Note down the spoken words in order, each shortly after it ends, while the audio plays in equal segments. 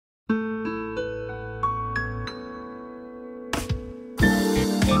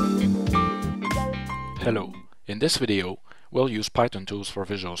Hello. In this video, we'll use Python tools for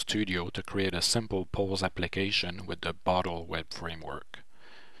Visual Studio to create a simple polls application with the Bottle web framework.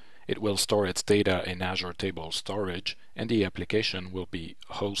 It will store its data in Azure Table Storage, and the application will be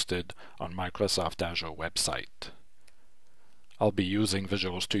hosted on Microsoft Azure website. I'll be using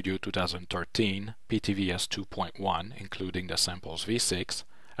Visual Studio 2013, PTVS 2.1, including the samples v6,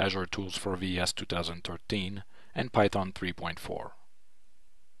 Azure Tools for VS 2013, and Python 3.4.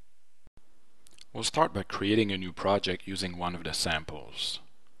 We'll start by creating a new project using one of the samples.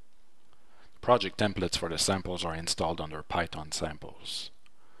 Project templates for the samples are installed under Python samples.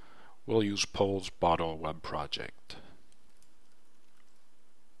 We'll use polls bottle web project.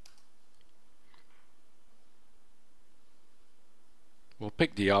 We'll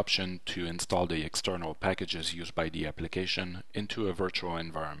pick the option to install the external packages used by the application into a virtual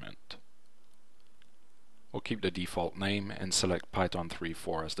environment. We'll keep the default name and select Python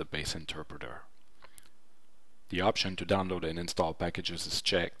 3.4 as the base interpreter. The option to download and install packages is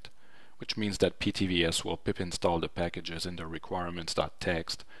checked, which means that PTVS will pip install the packages in the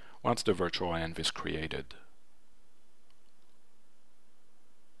requirements.txt once the virtual env is created.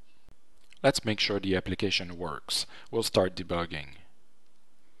 Let's make sure the application works. We'll start debugging.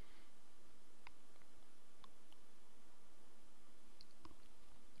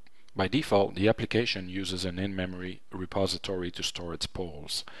 By default, the application uses an in-memory repository to store its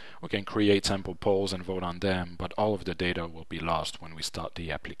polls. We can create sample polls and vote on them, but all of the data will be lost when we start the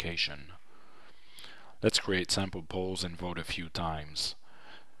application. Let's create sample polls and vote a few times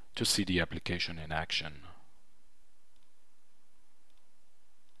to see the application in action.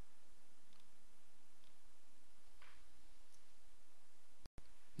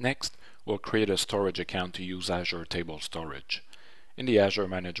 Next, we'll create a storage account to use Azure Table Storage. In the Azure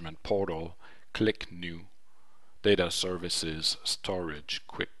Management Portal, click New, Data Services, Storage,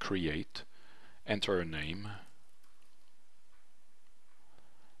 Quick Create, enter a name,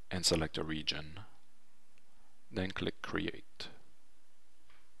 and select a region. Then click Create.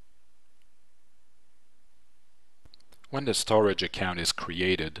 When the storage account is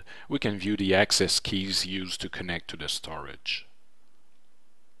created, we can view the access keys used to connect to the storage.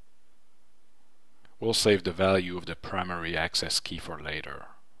 We'll save the value of the primary access key for later.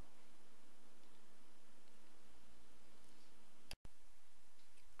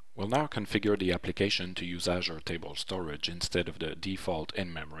 We'll now configure the application to use Azure Table Storage instead of the default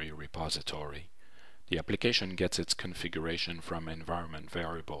in-memory repository. The application gets its configuration from environment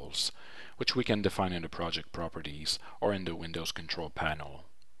variables, which we can define in the project properties or in the Windows control panel.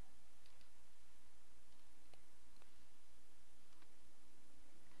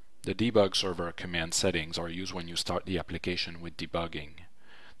 The debug server command settings are used when you start the application with debugging.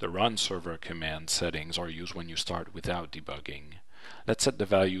 The run server command settings are used when you start without debugging. Let's set the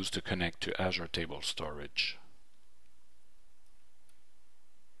values to connect to Azure Table Storage.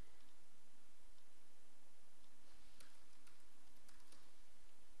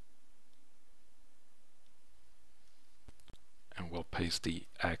 And we'll paste the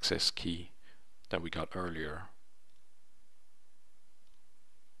access key that we got earlier.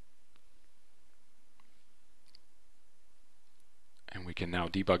 And we can now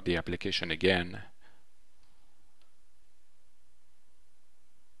debug the application again.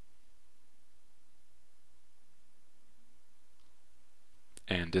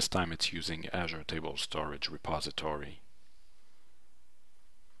 And this time it's using Azure Table Storage repository.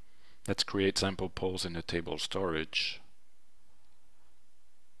 Let's create sample polls in the table storage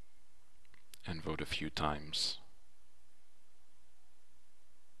and vote a few times.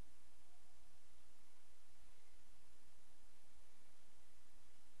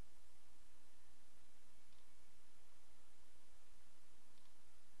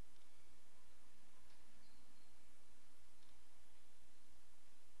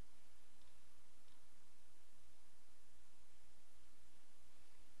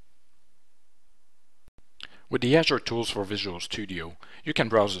 With the Azure Tools for Visual Studio, you can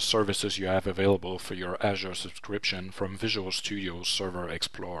browse the services you have available for your Azure subscription from Visual Studio's Server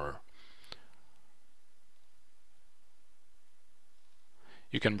Explorer.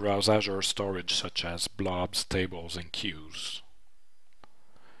 You can browse Azure storage such as blobs, tables, and queues.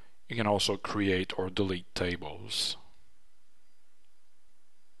 You can also create or delete tables.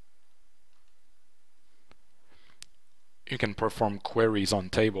 You can perform queries on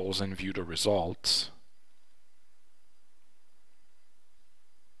tables and view the results.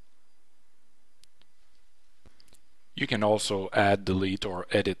 You can also add, delete, or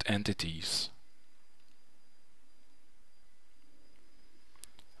edit entities.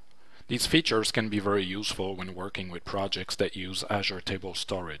 These features can be very useful when working with projects that use Azure Table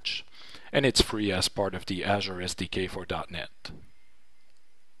Storage, and it's free as part of the Azure SDK for .NET.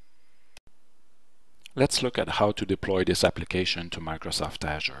 Let's look at how to deploy this application to Microsoft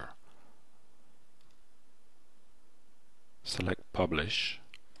Azure. Select Publish,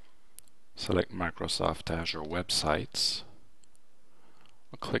 select Microsoft Azure Websites,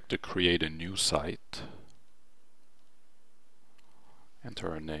 click to create a new site,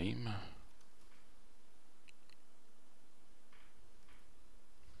 enter a name,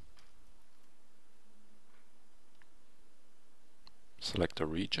 select a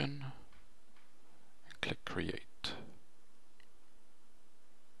region, and click Create.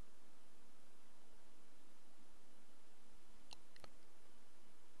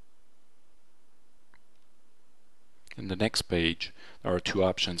 In the next page, there are two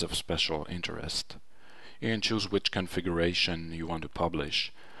options of special interest. You can choose which configuration you want to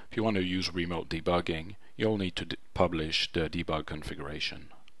publish. If you want to use remote debugging, you'll need to publish the debug configuration.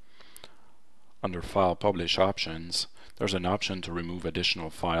 Under File Publish Options, there's an option to remove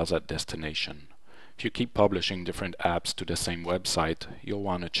additional files at destination. If you keep publishing different apps to the same website, you'll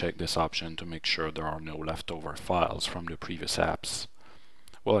want to check this option to make sure there are no leftover files from the previous apps.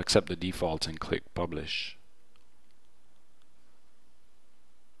 We'll accept the defaults and click Publish.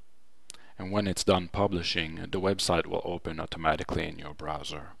 And when it's done publishing, the website will open automatically in your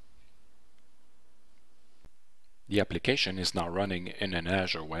browser. The application is now running in an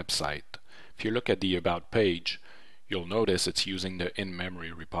Azure website. If you look at the About page, you'll notice it's using the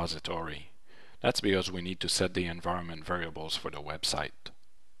in-memory repository. That's because we need to set the environment variables for the website.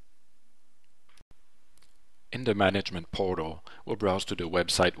 In the Management portal, we'll browse to the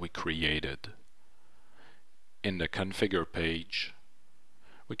website we created. In the Configure page,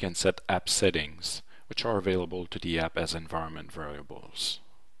 we can set app settings, which are available to the app as environment variables.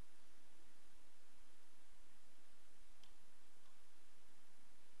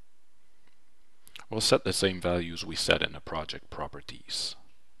 We'll set the same values we set in the project properties.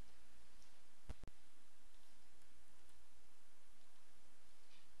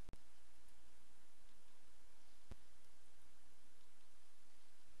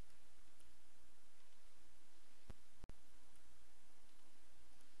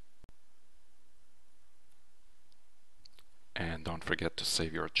 And don't forget to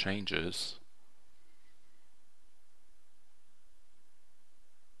save your changes.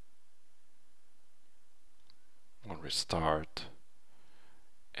 We'll restart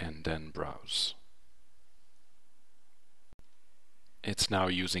and then browse. It's now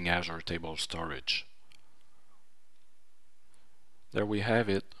using Azure Table Storage. There we have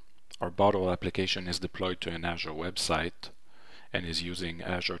it. Our bottle application is deployed to an Azure website and is using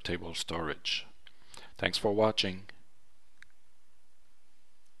Azure Table Storage. Thanks for watching.